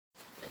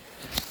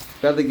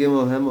פסקת הגימל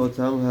הם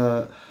אותם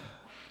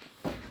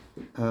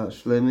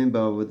השלמים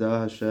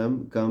בעבודה השם,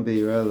 גם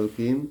ביראה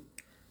אלוקים.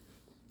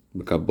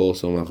 בקבול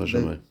סומך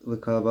השמיים.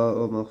 בקבל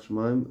מלך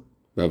שמיים.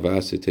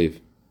 ועשה טוב.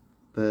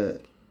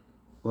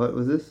 What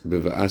was this?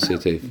 ועשה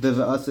טוב.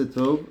 ועשה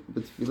טוב,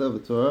 בתפילה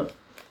ותורה,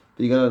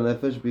 ביגע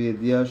הנפש,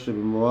 בידיעה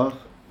שבמוח,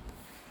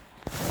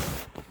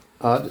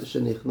 עד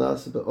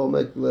שנכנס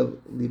בעומק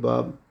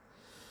ליבם.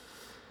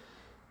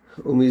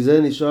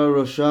 ומזה נשאר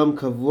ראשם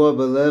קבוע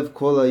בלב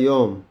כל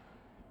היום,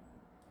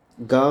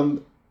 גם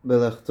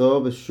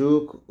בלכתו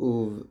בשוק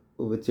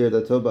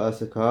ובטרדתו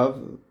בעסקיו,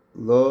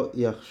 לא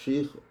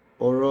יחשיך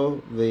אורו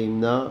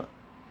וימנע.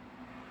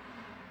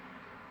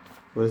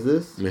 What is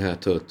this?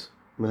 מהטות.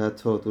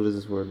 מהטות. What does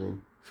this word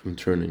mean? From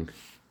turning.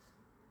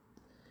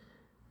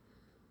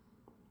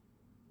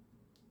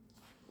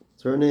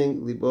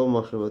 Turning ליבו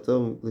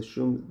ומחשבתו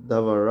לשום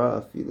דבר רע,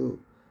 אפילו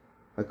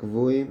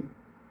הקבועים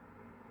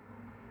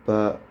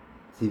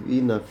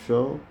בטבעי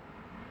נפשו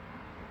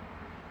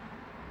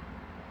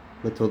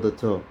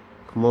מתודתו,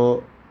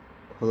 כמו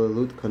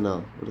הוללות כנ"ל.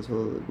 What does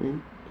holalut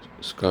mean?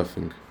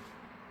 Scoffing.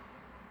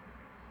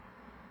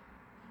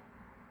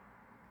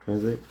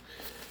 Translate.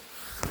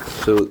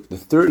 So the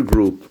third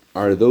group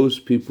are those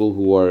people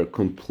who are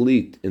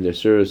complete in their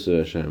service to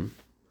Hashem.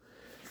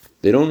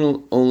 They are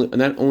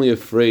not only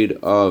afraid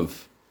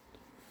of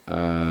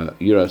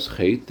yiras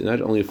chet, they're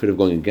not only afraid of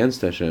going against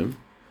Hashem,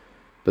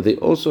 but they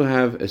also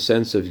have a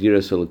sense of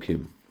yiras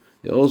elokim.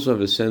 They also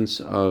have a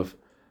sense of,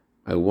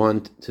 I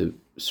want to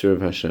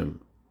serve Hashem.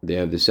 They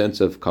have the sense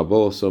of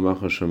kabol somach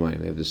hashemayim.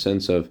 They have the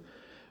sense of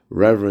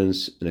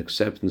reverence and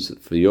acceptance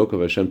for the yoke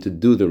of Hashem to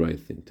do the right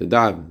thing, to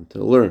daven,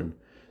 to learn,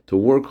 to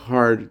work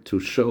hard, to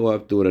show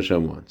up, do what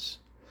Hashem wants.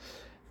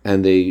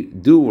 And they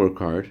do work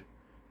hard,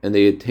 and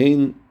they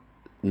attain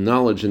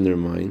knowledge in their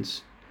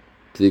minds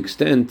to the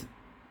extent,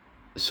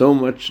 so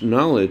much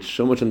knowledge,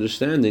 so much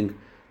understanding,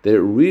 that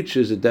it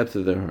reaches the depth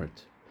of their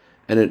heart.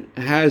 And it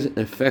has an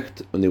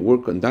effect, when they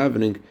work on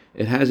davening,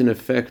 it has an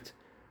effect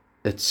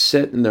that's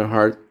set in their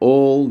heart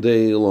all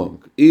day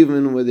long,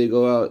 even when they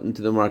go out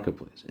into the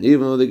marketplace, and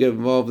even when they get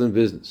involved in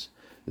business.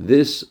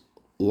 This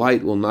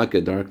light will not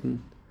get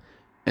darkened,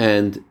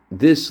 and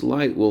this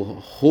light will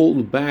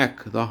hold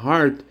back the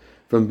heart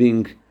from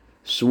being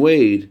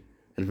swayed,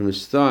 and from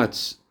his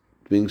thoughts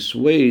being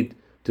swayed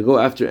to go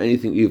after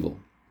anything evil.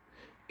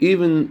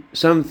 Even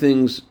some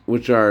things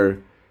which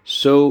are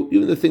so,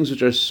 even the things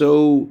which are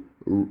so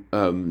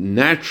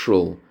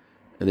natural,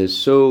 and is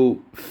so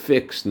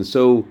fixed and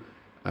so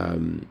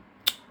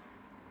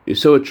you're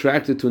so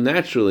attracted to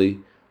naturally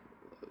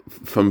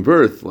from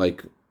birth,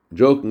 like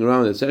joking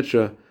around,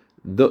 etc.,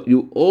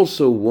 you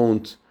also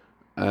won't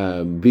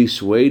be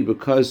swayed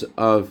because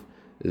of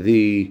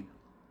the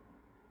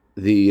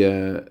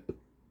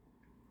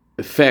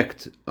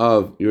effect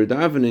of your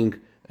davening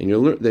and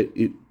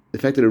the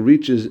fact that it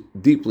reaches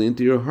deeply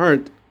into your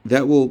heart.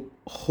 That will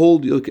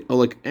hold you,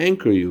 like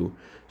anchor you,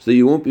 so that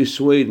you won't be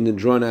swayed and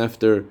drawn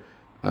after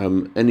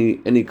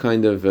any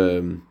kind of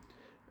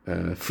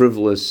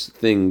frivolous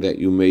thing that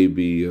you may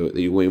be that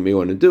you may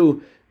want to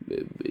do.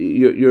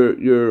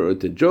 You're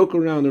to joke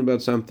around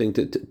about something,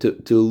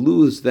 to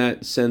lose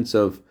that sense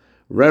of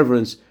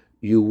reverence.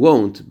 You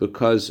won't,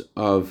 because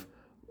of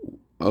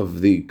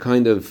the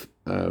kind of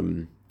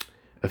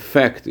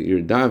effect that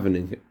your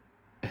davening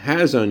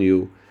has on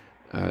you,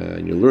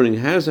 and your learning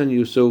has on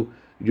you. So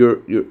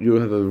you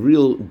have a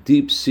real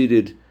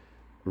deep-seated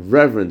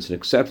reverence and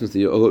acceptance to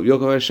the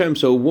yoke of Hashem.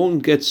 So it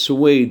won't get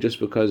swayed just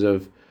because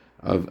of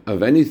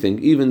anything,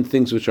 even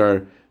things which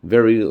are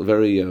very,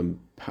 very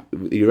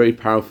you're very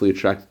powerfully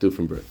attracted to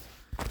from birth.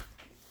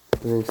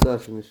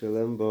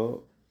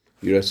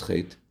 Yiras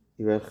chet.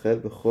 יראת חטא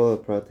בכל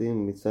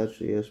הפרטים, מצד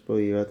שיש בו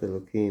יראת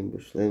אלוקים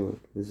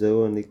בשלמות,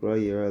 וזהו הנקרא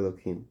ירא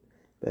אלוקים,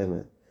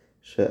 באמת.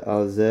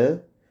 שעל זה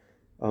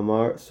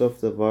אמר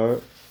סוף דבר,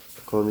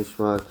 הכל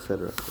נשמע,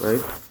 etc.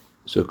 Right?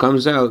 So it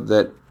comes out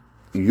that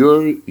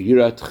your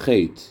yirat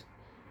chet,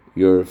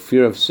 your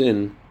fear of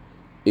sin,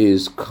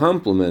 is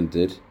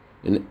complemented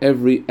in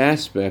every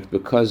aspect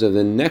because of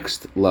the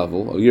next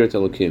level of yirat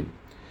elokim.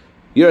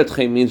 Yirat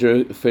chet means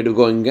you're afraid of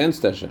going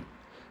against Hashem.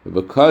 But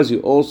because you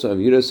also have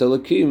yirat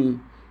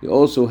elokim, you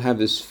also have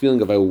this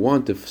feeling of, I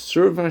want to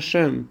serve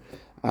Hashem.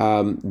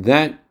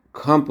 That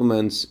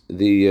complements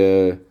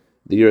the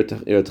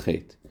yirat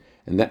chet,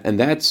 and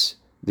that's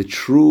the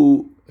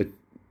true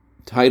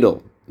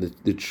title.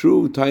 The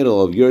true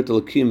title of yirat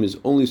elokim is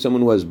only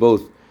someone who has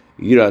both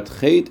yirat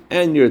chet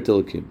and yirat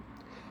elokim.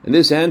 And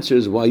this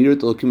answers why yirat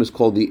elokim is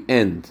called the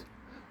end.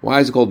 Why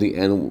is it called the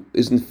end?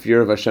 Isn't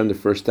fear of Hashem the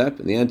first step?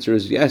 And the answer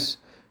is yes,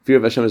 fear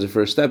of Hashem is the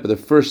first step, but the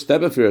first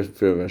step of fear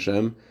of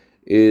Hashem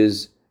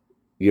is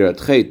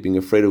yirat chet, being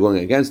afraid of going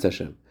against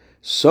Hashem.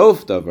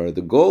 Sof davar,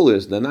 the goal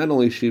is that not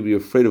only should you be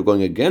afraid of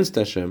going against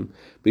Hashem,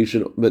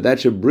 but that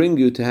should bring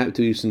you to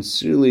be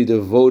sincerely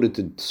devoted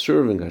to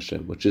serving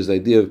Hashem, which is the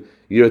idea of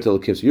yirat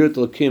elokim. So yirat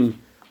elokim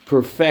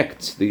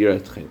perfects the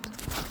yirat chet.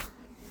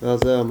 ועל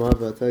זה אמר,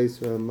 ואתה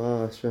ישראל,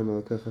 מה השם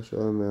אלוקיך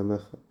שואל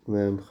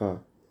מעמך,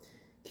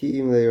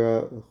 כי אם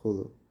לירא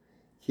וכו'.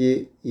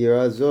 כי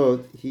יראה זאת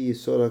היא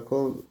יסוד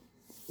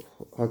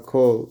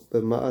הכל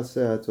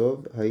במעשה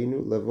הטוב,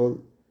 היינו לבוא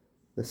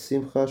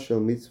לשמחה של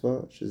מצווה,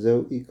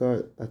 שזהו עיקר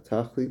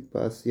התכלית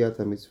בעשיית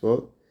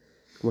המצוות,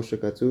 כמו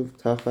שכתוב,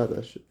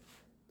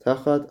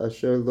 תחת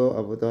אשר לא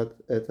עבודת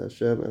את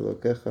השם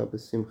אלוקיך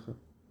בשמחה.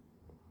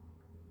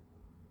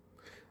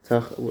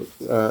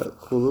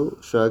 כולו,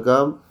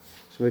 שהגם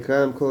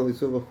שמקיים כל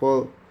המצוות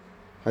בכל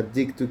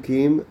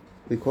הדקדוקים,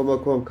 בכל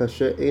מקום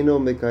כאשר אינו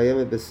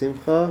מקיים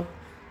בשמחה,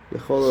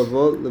 יכול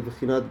לבוא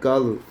לבחינת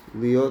גלות,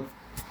 להיות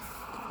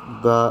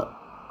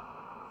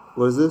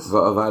what is this?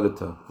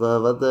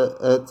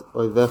 ועבדת את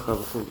אויביך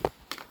וכו'.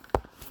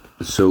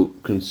 So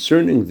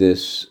concerning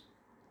this,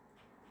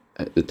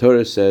 the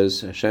Torah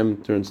says,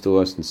 Hashem turns to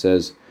us and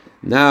says,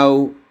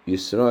 now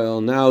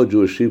Yisrael, now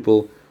Jewish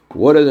people,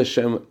 what does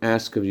Hashem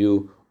ask of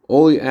you?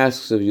 All He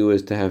asks of you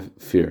is to have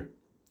fear.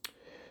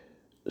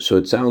 So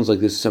it sounds like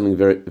this is something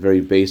very,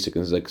 very basic,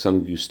 and it's like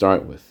something you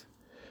start with.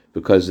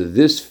 Because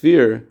this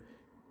fear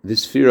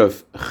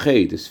of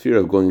chet, this fear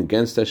of going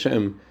against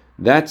Hashem,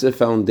 that's a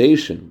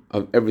foundation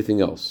of everything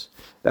else.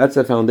 That's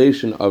a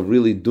foundation of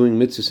really doing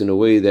mitzvahs in a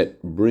way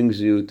that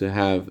brings you to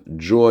have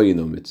joy in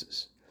those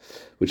mitzvahs,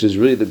 which is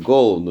really the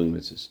goal of doing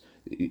mitzvahs.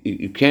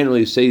 You can't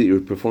really say that you're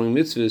performing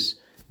mitzvahs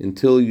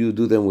until you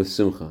do them with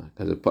simcha.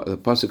 Because the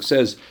pasuk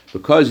says,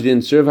 because you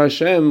didn't serve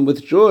Hashem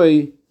with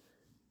joy,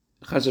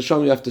 Chas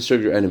Hashem, you have to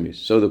serve your enemies.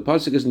 So the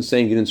pasuk isn't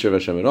saying you didn't serve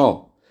Hashem at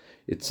all.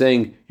 It's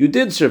saying you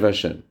did serve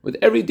Hashem with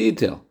every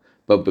detail.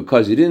 But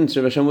because you didn't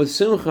serve Hashem with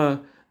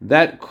simcha,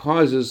 that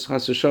causes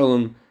Chas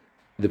Hashem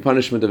the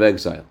punishment of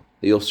exile.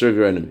 That you'll serve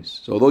your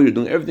enemies. So although you're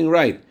doing everything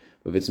right,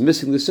 but if it's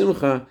missing the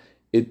simcha,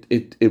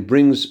 it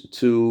brings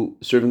to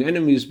serving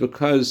enemies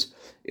because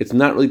it's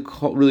not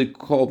really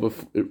called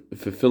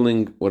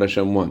fulfilling what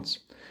Hashem wants.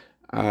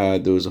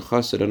 There was a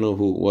chassid, I don't know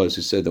who it was,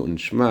 who said that in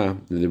Shema,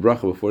 the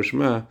bracha before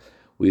Shema,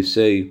 we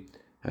say,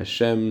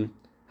 Hashem,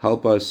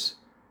 help us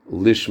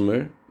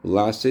lishmer,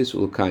 lases,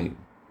 ulkayim.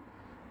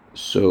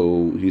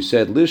 So he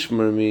said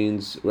lishmer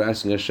means we're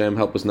asking Hashem,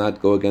 help us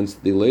not go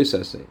against the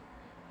leisase,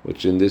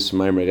 which in this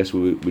Maimer, I guess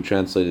we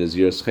translate it as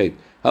yiras chet.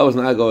 Help us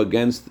not go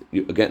against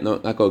you,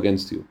 not go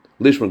against you.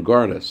 Lishmer,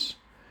 guard us.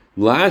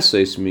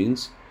 Lases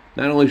means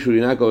not only should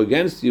we not go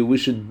against you, we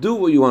should do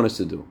what you want us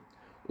to do.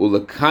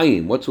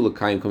 Ulakayim, what's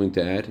ulakayim coming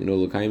to add? You know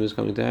what ulakayim is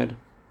coming to add?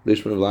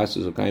 Lishmer of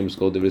lases, ulakayim is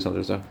called divis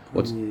other stuff.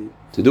 What's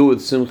to do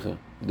with simcha,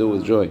 to do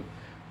with joy.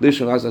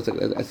 Lishmer, that's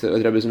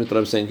what Rabbi Smith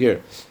is saying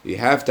here. You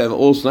have to have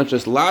also not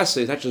just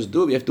lases, not just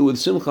do it, you have to do it with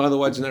simcha,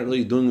 otherwise you're not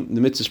really doing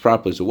the mitzvahs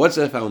properly. So what's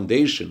the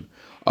foundation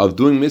of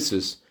doing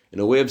mitzvahs in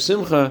a way of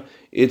simcha?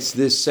 It's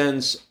this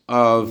sense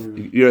of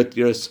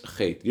yiras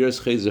chet.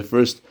 Yiras chet is the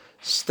first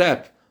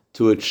step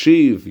to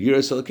achieve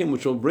yiras elokim,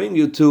 which will bring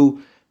you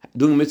to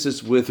doing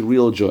mitzvahs with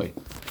real joy.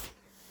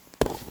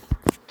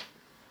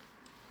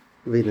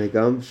 והנה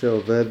גם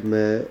שעובד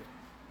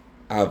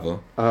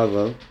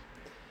מאהבה,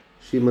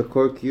 שהיא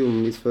מקור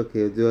קיום מצווה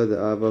כידוע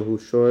דאהבה הוא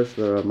שורש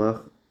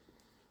לרמ"ח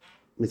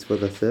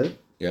מצוות עשה.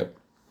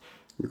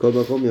 מכל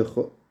מקום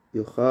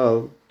יוכל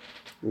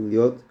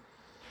להיות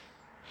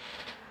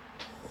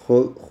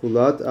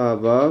חולת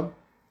אהבה,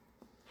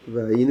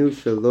 והיינו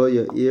שלא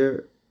יאיר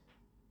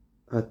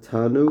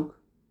התענוג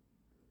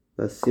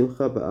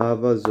והשמחה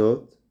באהבה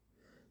זאת,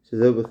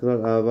 שזהו בחינת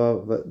אהבה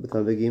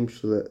בתענוגים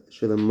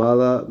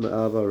שלמעלה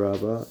מאהבה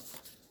רבה,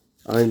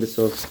 עין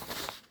בסוף.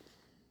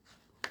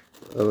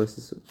 What's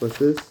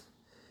this?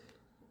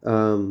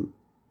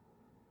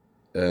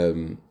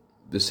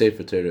 The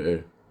Sefer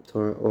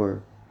Torah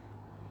or.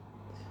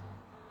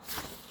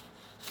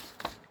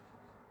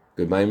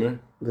 V'maimer.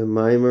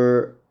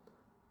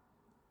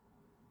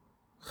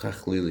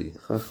 Chachlili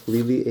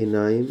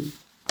Einayim.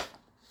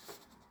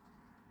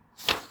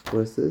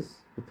 What's this?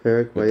 The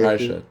Perek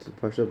Vayechi. The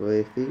Parsha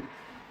Vayechi.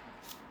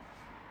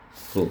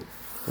 Cool.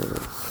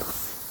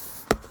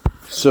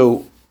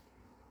 So,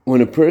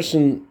 when a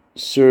person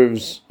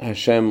serves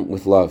Hashem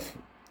with love,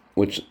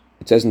 which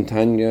it says in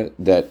Tanya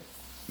that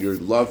your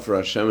love for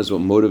Hashem is what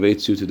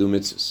motivates you to do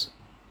mitzvahs.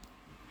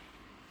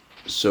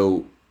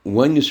 So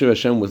when you serve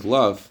Hashem with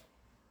love,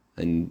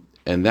 and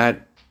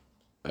that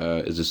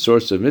is a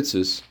source of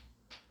mitzvahs,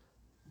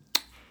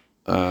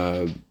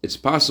 it's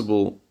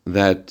possible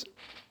that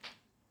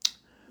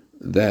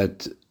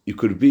you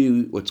could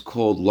be what's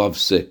called love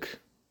sick.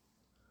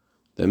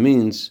 That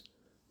means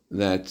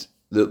that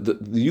the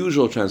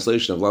usual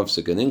translation of love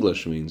sick in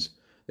English means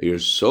that you're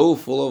so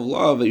full of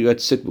love that you get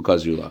sick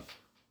because you love.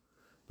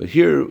 But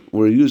here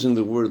we're using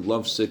the word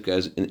love sick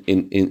as in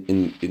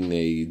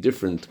a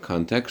different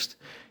context.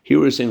 Here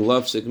we're saying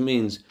love sick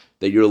means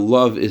that your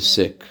love is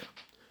sick.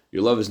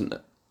 Your love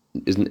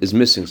is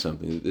missing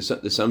something.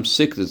 There's some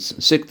sick.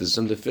 There's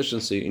some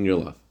deficiency in your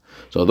love.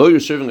 So although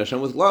you're serving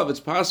Hashem with love, it's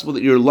possible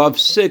that your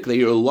love's sick, that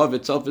your love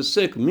itself is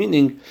sick,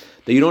 meaning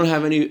that you don't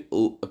have any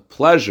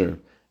pleasure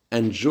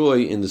and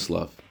joy in this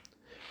love.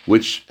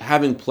 Which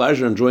having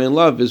pleasure and joy in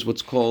love is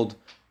what's called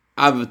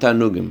Av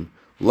Tanugim,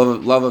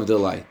 love of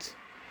delight.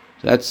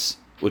 That's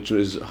which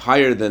is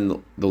higher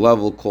than the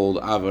level called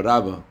Av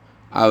Rabba,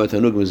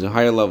 Avatanugim is a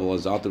higher level,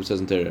 as the author says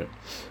in Torah.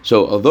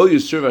 So, although you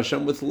serve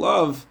Hashem with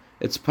love,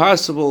 it's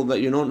possible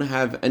that you don't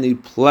have any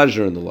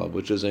pleasure in the love,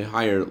 which is a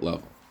higher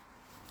level.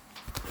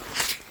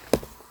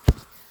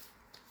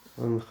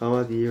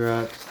 מחמת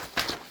יראת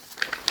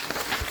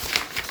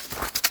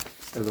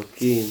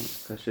אלוקים,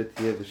 כאשר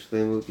תהיה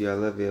בשלמות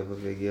יעלה ויבוא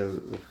ויגיע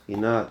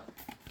לבחינת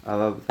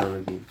אהבה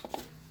בתענוגים.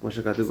 כמו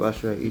שכתוב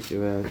אשר האיש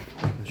ירא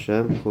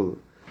השם וכו'.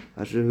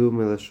 אשר הוא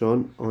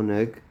מלשון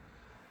עונג,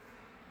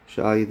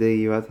 שעל ידי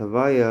יראת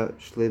הוויה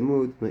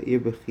שלמות מאיר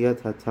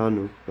בחיית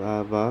התענוג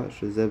באהבה,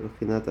 שזה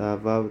בחינת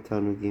אהבה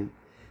בתענוגים.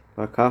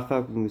 ואחר כך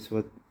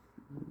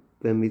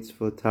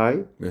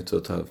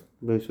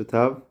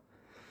במצוותיו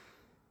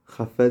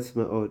חפץ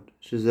מאוד,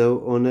 שזהו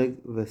עונג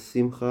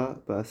ושמחה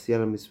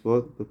בעשיית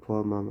המצוות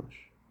בפועל ממש.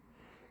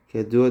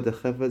 כידוע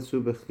דחפץ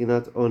הוא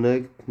בחינת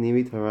עונג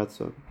פנימית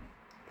הרצון.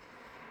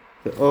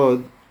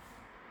 ועוד,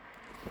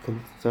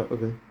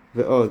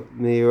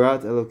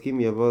 מיראת אלוקים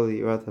יבוא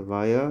ליראת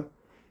הוויה,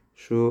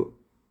 שהוא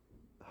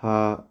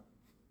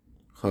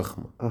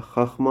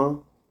החכמה,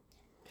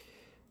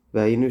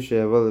 והיינו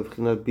שיבוא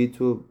לבחינת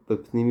ביטול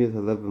בפנימיות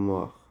הלב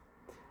ומוח.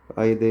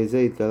 ועל ידי זה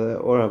יתגלה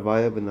אור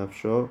הוויה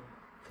בנפשו,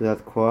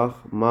 מבחינת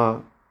כוח מה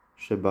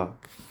שבא.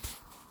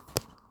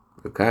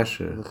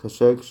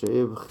 וכאשר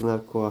כשיהיה בחינת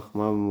כוח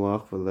מה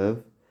במוח ולב,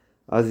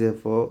 אז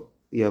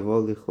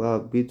יבוא לכלל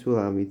ביטול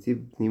האמיתי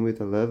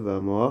בפנימיות הלב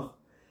והמוח,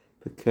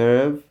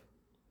 בקרב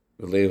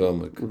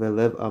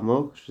ולב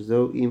עמוק,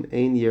 שזהו אם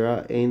אין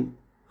יראה אין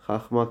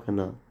חכמה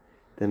כנ"ל.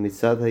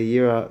 ומצד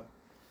היראה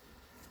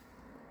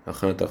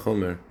הכנת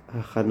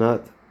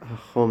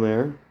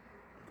החומר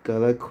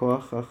יתגלה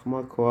כוח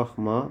חכמה, כוח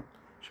מה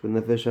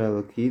שבנפש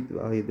האלוקית,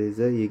 ועל ידי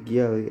זה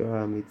יגיע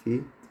ליראה האמיתי,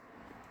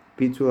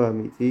 ביטול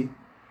האמיתי,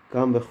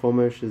 גם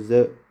בחומר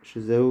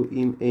שזהו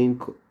אם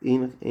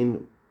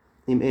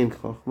אין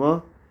חכמה,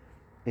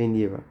 אין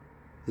יראה.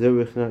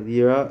 זהו בחינת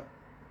יראה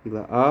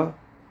הילאה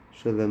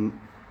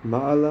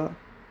שלמעלה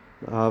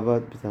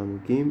מאהבת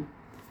בתענוגים,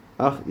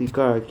 אך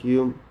עיקר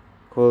הקיום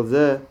כל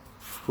זה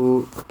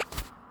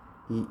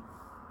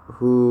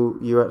הוא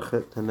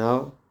יראת כנ"ל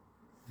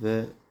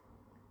ודי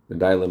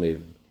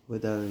למעבר.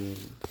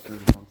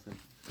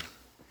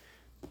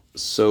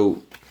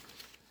 So,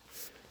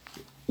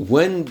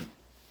 when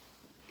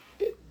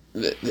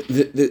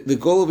the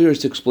goal of here is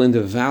to explain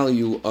the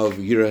value of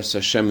Yiras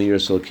Hashem and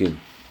Yiras Elokim,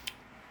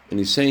 and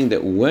he's saying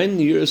that when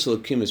Yiras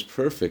Elokim is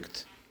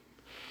perfect,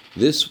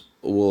 this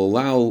will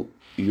allow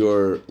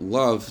your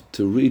love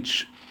to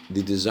reach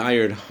the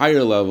desired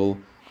higher level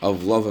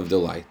of love of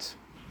delight.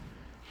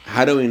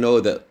 How do we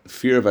know that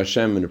fear of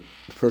Hashem in a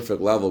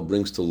perfect level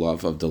brings to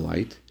love of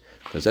delight?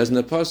 Because as in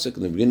the pasuk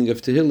in the beginning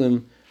of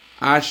Tehillim,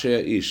 Asher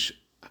Ish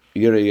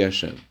Yirei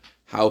Hashem.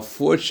 How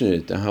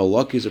fortunate and how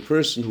lucky is a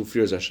person who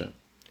fears Hashem.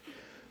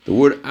 The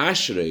word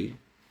Ashrei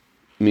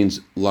means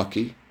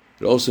lucky.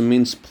 It also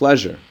means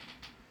pleasure.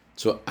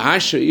 So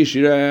Asher Ish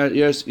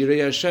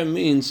Yirei Hashem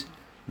means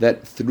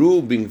that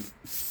through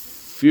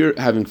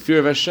having fear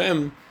of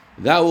Hashem,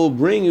 that will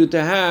bring you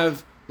to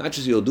have not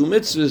just you'll do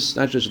mitzvahs,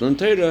 not just learn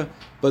Torah,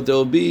 but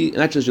there'll be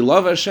not just you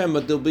love Hashem,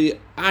 but there'll be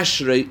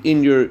Ashrei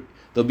in your.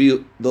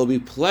 There'll be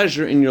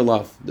pleasure in your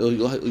love.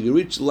 You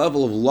reach the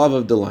level of love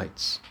of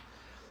delights.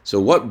 So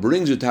what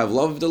brings you to have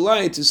love of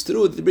delights is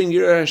through to bring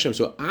Yirah Hashem.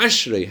 So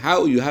Ashrei,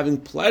 how you having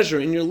pleasure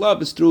in your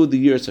love is through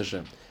the Yirah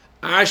Hashem.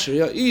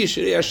 Ashrei Ha'ish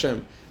Yireh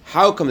Hashem.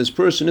 How come this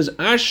person is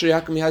Ashrei?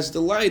 How come he has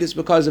delight? It's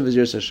because of his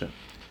Yirah Hashem.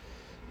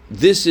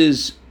 This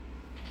is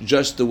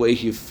just the way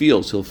he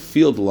feels. He'll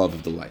feel the love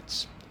of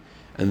delights.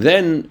 And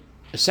then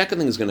a second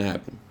thing is going to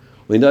happen.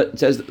 When it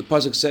says, the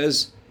pasuk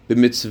says,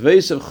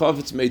 "B'mitzvahs of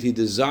chavetz meid," he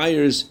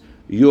desires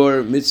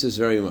your mitzvahs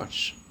very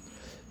much.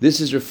 This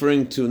is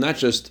referring to not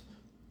just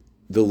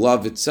the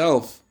love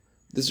itself.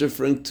 This is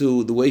referring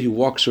to the way he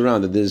walks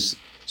around. That there's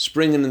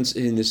spring in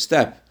his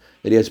step.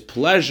 That he has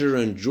pleasure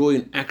and joy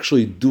in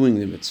actually doing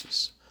the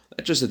mitzvahs.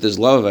 Not just that there's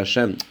love of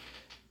Hashem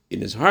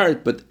in his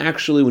heart, but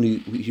actually when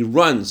he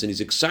runs and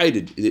he's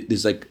excited,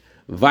 there's like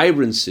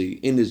vibrancy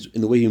in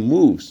the way he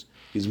moves.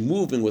 He's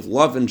moving with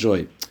love and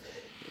joy.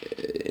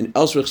 And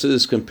elsewhere,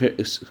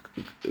 Chassidus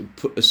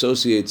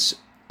associates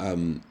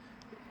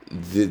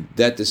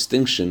that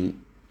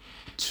distinction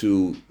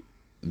to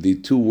the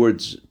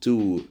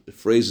two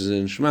phrases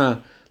in Shema: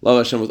 love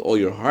Hashem with all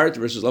your heart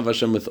versus love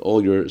Hashem with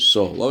all your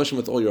soul. Love Hashem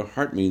with all your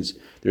heart means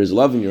there's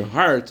love in your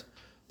heart,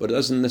 but it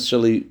doesn't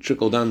necessarily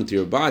trickle down into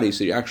your body,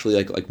 so you're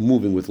actually like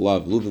moving with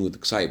love, moving with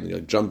excitement, you're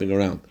like jumping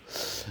around.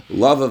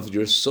 Love of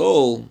your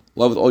soul,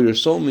 love with all your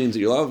soul means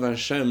that your love of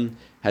Hashem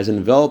has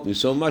enveloped you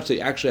so much that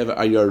you actually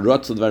have your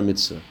ratzon dvar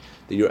mitzvah.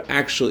 That you're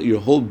actually,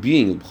 your whole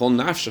being, chol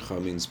nafshecha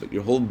means, but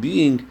your whole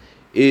being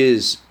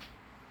is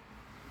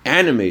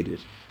animated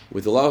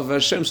with the love of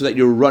Hashem so that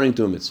you're running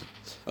to a mitzvah.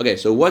 Okay,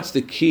 so what's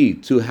the key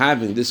to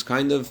having this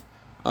kind of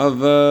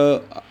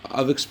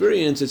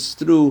experience? It's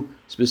through,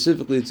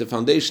 specifically, it's the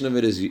foundation of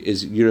it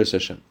is Yiras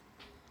Hashem.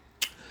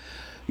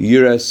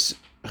 Yiras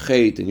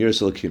Chet and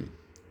Yiras Elokim.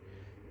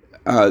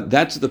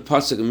 That's what the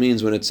pasuk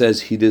means when it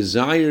says he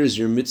desires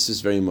your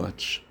mitzvahs very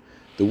much.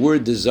 The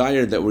word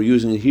desire that we're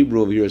using in Hebrew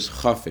over here is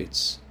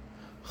chafetz.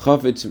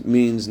 Chafetz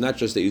means not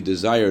just that you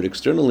desire it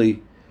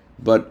externally,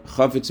 but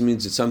chafetz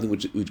means it's something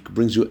which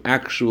brings you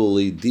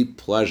actually deep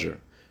pleasure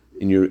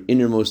in your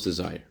innermost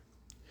desire.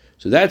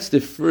 So that's the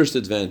first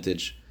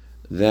advantage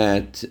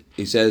that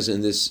he says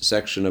in this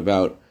section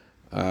about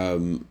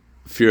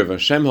fear of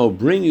Hashem. He'll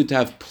bring you to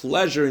have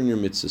pleasure in your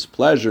mitzvahs,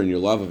 pleasure in your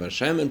love of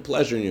Hashem, and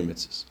pleasure in your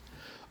mitzvahs.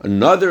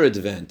 Another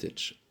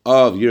advantage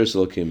of Yiras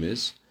Elokim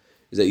is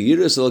that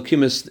Yiras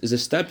Elokim is a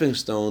stepping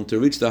stone to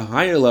reach the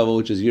higher level,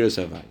 which is Yiras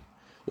Havaya.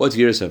 What's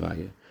Yiras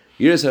Havaya?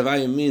 Yiras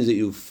Havaya means that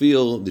you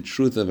feel the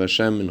truth of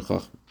Hashem in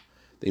Chachma.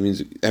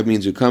 That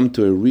means you come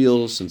to a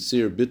real,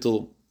 sincere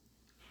bittul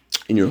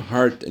in your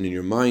heart and in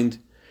your mind,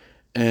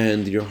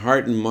 and your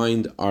heart and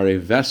mind are a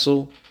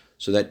vessel,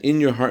 so that in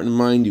your heart and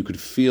mind you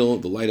could feel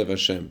the light of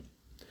Hashem,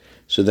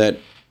 so that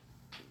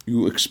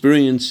you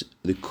experience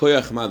the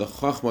koyach ma, the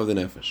chachma of the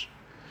nefesh.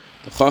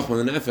 The chachma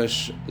of the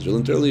nefesh, as we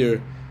learned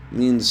earlier,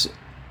 means,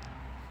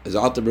 as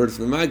Alter heard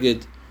from the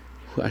Maggid,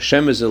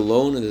 Hashem is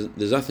alone and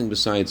there's nothing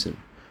besides Him.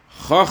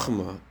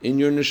 Chachma in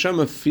your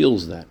neshama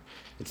feels that.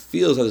 It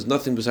feels that there's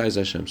nothing besides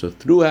Hashem. So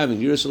through having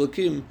Yiras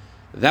Elokim,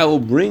 that will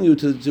bring you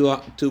to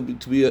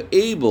be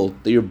able,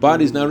 that your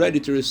body is now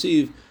ready to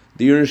receive,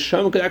 that your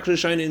neshama could actually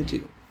shine into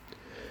you.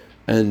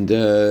 And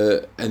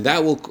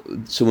that will,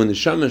 so when the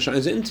neshama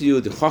shines into you,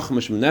 the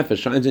chachma shem nefesh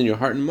shines in your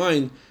heart and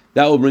mind,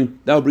 that will bring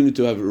you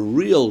to have a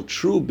real,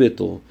 true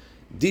bittul,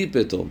 deep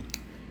bittul.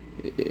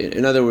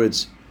 In other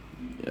words,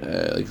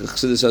 like the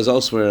Chassidus says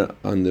elsewhere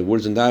on the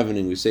words in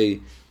davening, we say,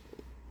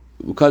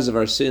 because of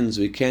our sins,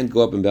 we can't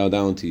go up and bow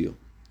down to you.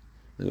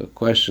 And the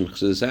question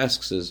Chassidus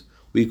asks is,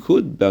 we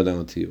could bow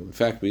down to you. In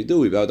fact, we do.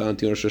 We bow down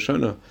to you on Rosh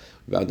Hashanah.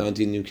 We bow down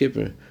to you in Yom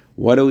Kippur.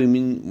 What do we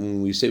mean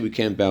when we say we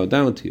can't bow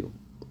down to you?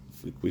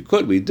 We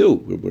could. We do.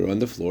 We're on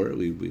the floor.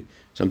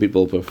 Some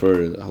people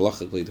prefer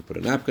halachically to put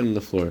a napkin on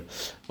the floor,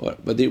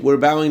 but we're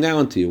bowing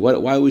down to you.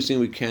 Why are we saying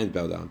we can't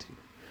bow down to you?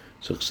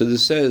 So Chassidus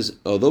says,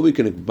 although we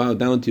can bow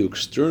down to you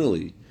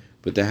externally,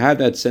 but to have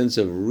that sense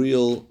of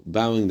real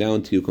bowing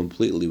down to you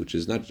completely, which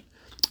is not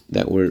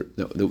that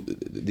the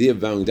idea of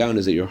bowing down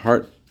is that your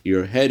heart,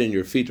 your head, and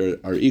your feet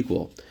are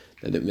equal,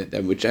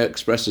 that which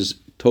expresses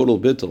total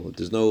bittul.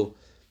 There's no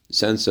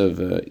sense of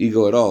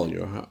ego at all.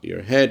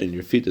 Your head and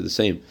your feet are the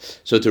same.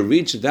 So to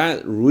reach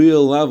that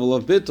real level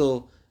of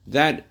bittul,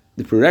 that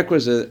the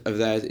prerequisite of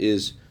that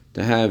is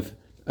to have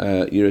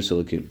Yiras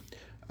Elokim.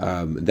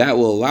 That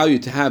will allow you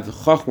to have the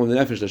chachma of the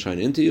nefesh to shine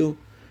into you.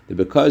 That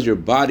because your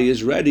body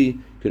is ready,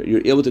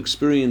 you're able to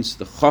experience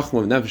the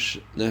chachma of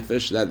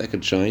nefesh that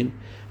can shine,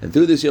 and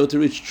through this you're able to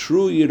reach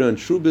true yira and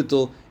true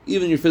bittul,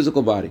 even your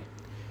physical body.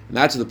 And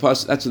that's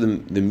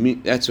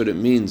what it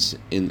means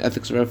in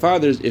Ethics of Our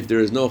Fathers. If there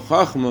is no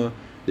chachma,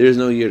 there is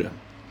no yira.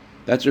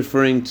 That's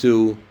referring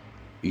to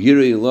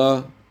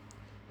yira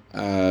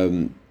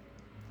ilah.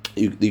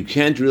 You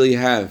can't really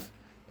have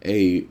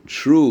a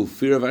true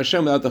fear of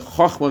Hashem without the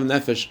chachma of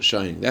nefesh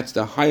shining. That's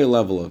the higher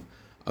level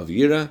of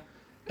yira,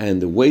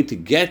 and the way to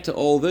get to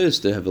all this,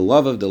 to have the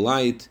love of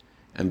delight,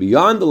 and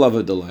beyond the love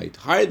of delight,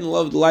 higher than the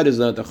love of delight, is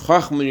that the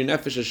chachma in your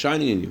nefesh is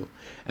shining in you,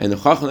 and the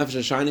chachma nefesh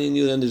is shining in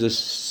you. Then there's a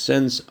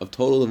sense of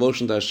total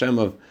devotion to Hashem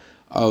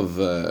of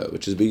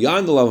which is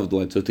beyond the love of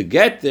delight. So to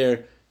get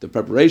there, the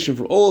preparation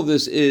for all of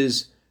this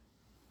is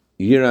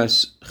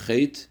yiras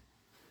chet,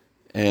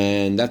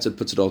 and that's what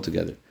puts it all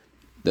together.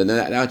 Then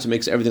that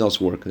makes everything else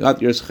work. Without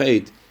yiras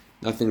chet,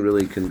 nothing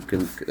really can.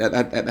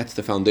 That's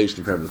the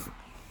foundation for everything.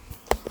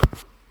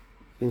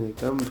 הנה,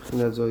 גם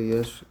מבחינה זו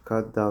יש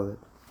כת ד',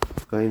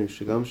 ראינו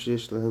שגם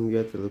שיש להם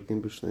יראת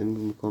אלוקים בשניהם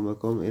במקום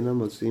מקום, אינם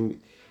מוצאים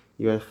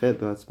יראת חטא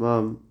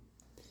בעצמם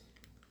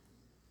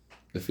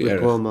לפי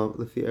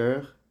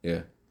ערך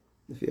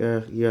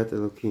יראת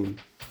אלוקים.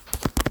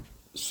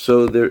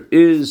 So there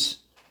is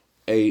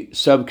a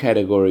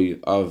subcategory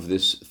of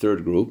this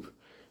third group,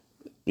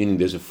 meaning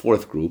there's a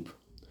fourth group,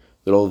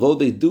 that although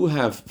they do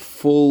have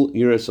full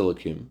Yiras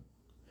Elokim,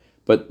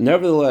 but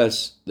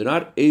nevertheless they're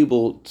not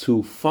able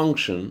to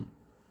function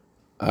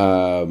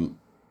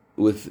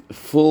with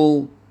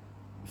full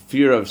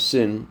fear of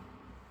sin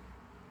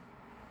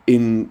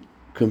in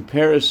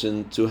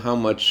comparison to how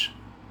much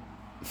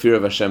fear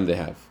of Hashem they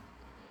have.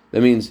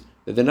 That means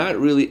that they're not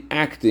really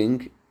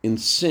acting in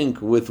sync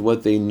with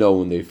what they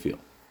know and they feel.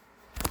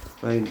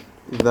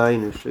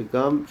 והיינו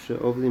שגם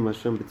שעובדים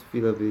השם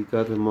בתפילה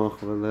והגעת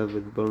למוח ולב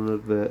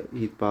ודברונות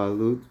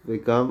והתפעלות,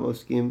 וגם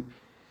עוסקים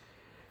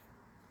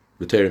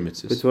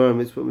בתורה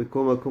המצוות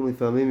מכל מקום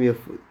לפעמים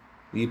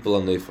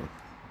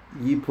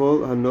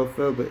ייפול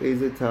הנופל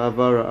באיזה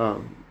תאווה רעה,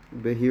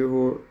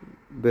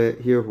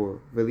 בהרהור,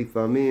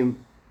 ולפעמים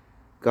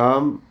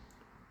גם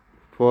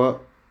בפועל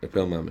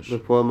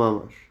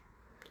ממש,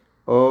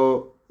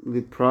 או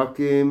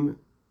לפרקים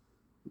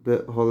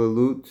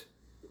בהוללות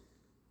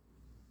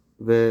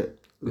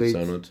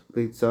וליצנות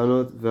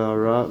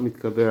והרע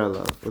מתגבר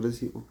עליו.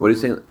 What are you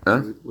saying?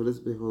 What does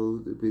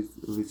בהוללות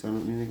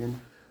וליצנות mean again?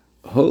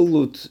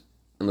 Holut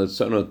and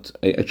Litzanot,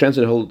 I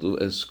translate Holut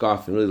as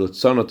scoffing. Really,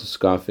 Litzanot is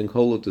scoffing,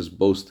 Holut is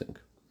boasting.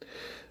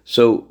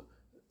 So,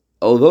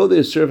 although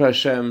they serve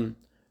Hashem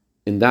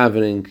in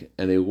davening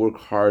and they work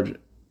hard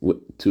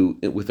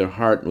with their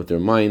heart and with their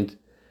mind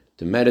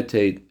to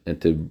meditate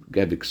and to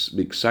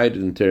be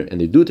excited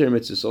and they do their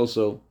mitzvahs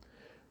also,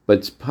 but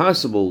it's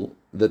possible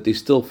that they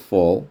still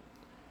fall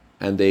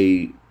and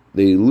they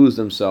lose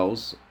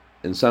themselves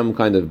in some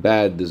kind of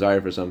bad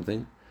desire for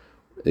something.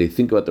 They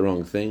think about the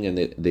wrong thing and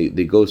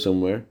they go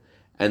somewhere.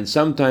 And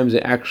sometimes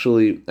they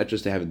actually, not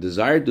just they have a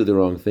desire to do the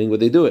wrong thing, but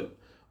they do it.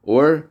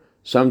 Or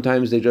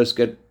sometimes they just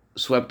get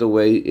swept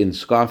away in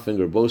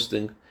scoffing or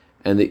boasting,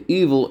 and the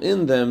evil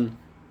in them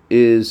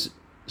is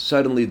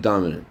suddenly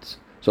dominant.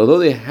 So although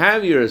they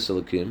have Yiras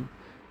Elokim,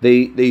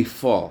 they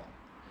fall.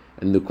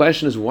 And the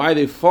question is why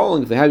they're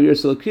falling. If they have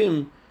Yiras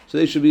Elokim, so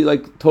they should be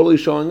like totally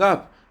showing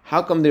up.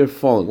 How come they're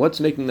falling? What's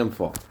making them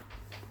fall?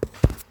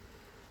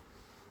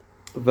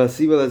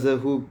 והסיבה לזה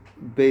הוא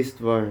בייס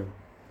דברים.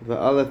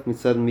 וא'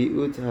 מצד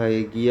מיעוט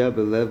היגיע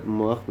בלב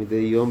מוח מדי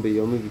יום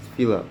ביומי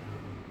בתפילה.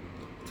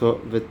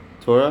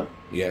 ותורה?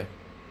 Yeah.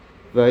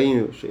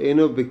 והיינו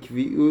שאינו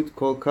בקביעות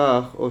כל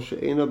כך, או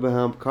שאינו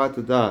בהעמקת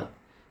הדעת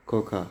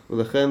כל כך.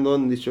 ולכן לא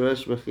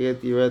נשרש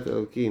בחיית יראת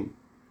אלוקים.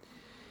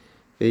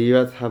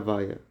 ויראת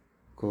הוויה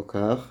כל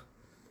כך.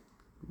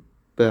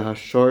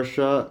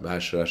 בהשרשה.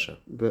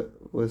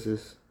 What is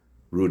this?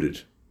 Rooted.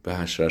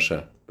 בהשרשה.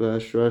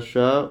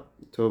 בהשרשה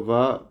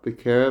טובה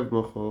בקרב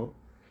מוחו.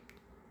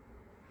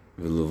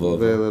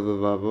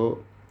 ולבבו.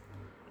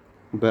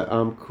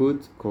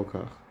 בעמקות כל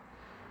כך.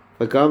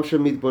 וגם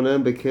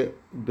שמתבונן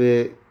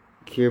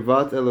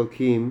בקרבת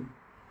אלוקים,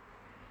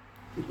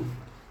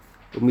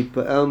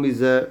 ומתפעל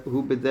מזה,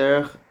 הוא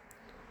בדרך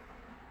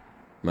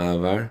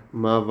מעבר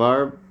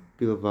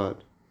בלבד.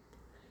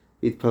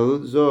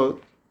 התפעלות זאת,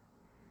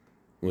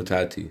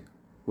 מוטעתי.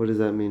 What does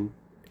that mean?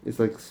 It's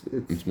like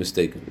it's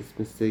mistaken. It's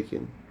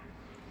mistaken.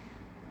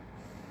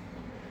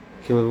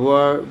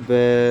 כמבואר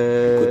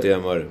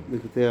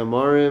בליקוטי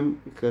המורים,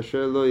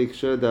 כאשר לא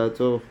יקשר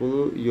דעתו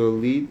וכולו,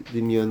 יוליד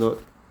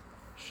דמיונות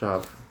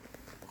שווא.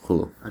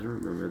 Chulu. I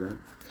don't remember that.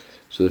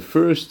 So the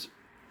first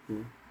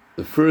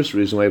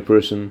reason why a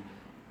person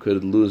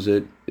could lose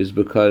it is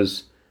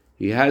because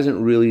he hasn't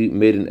really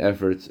made an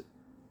effort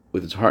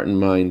with his heart and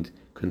mind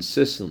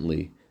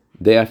consistently,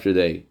 day after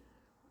day,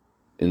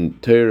 in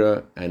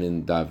Torah and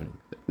in davening.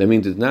 That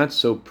means it's not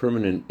so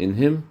permanent in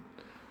him.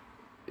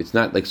 It's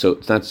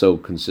not so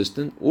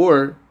consistent,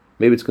 or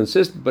maybe it's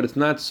consistent, but it's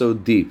not so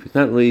deep. He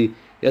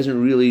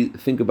doesn't really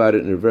think about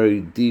it in a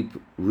very deep,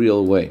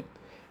 real way.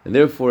 And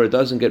therefore, it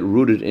doesn't get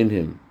rooted in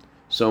him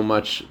so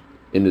much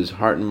in his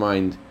heart and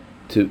mind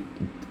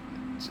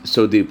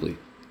so deeply.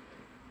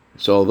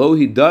 So although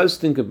he does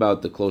think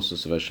about the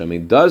closeness of Hashem, he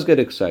does get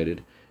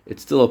excited,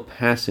 it's still a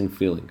passing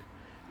feeling.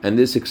 And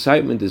this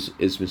excitement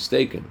is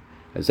mistaken.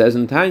 It says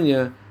in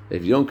Tanya,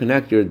 if you don't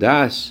connect your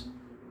das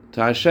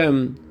to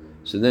Hashem,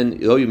 so then,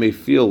 though you may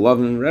feel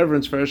love and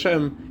reverence for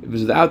Hashem, if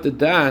it's without the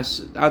das,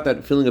 without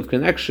that feeling of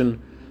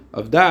connection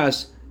of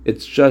das,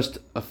 it's just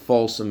a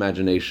false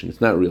imagination. It's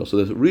not real. So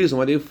the reason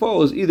why they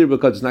fall is either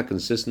because it's not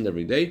consistent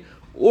every day,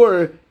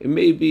 or it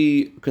may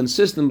be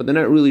consistent, but they're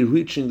not really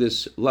reaching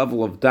this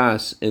level of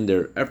das in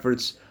their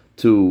efforts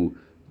to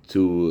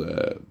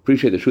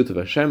appreciate the truth of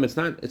Hashem. It's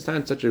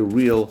not such a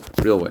real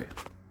way.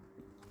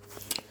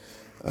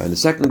 And the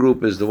second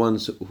group is the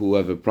ones who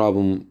have a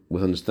problem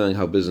with understanding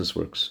how business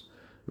works.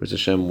 Mr.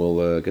 Hashem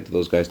will get to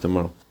those guys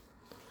tomorrow.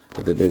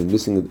 They're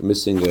missing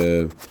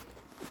their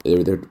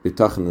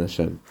bitachon in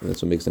Hashem, and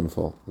that's what makes them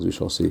fall, as we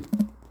shall see.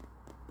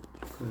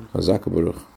 Chazak Baruch.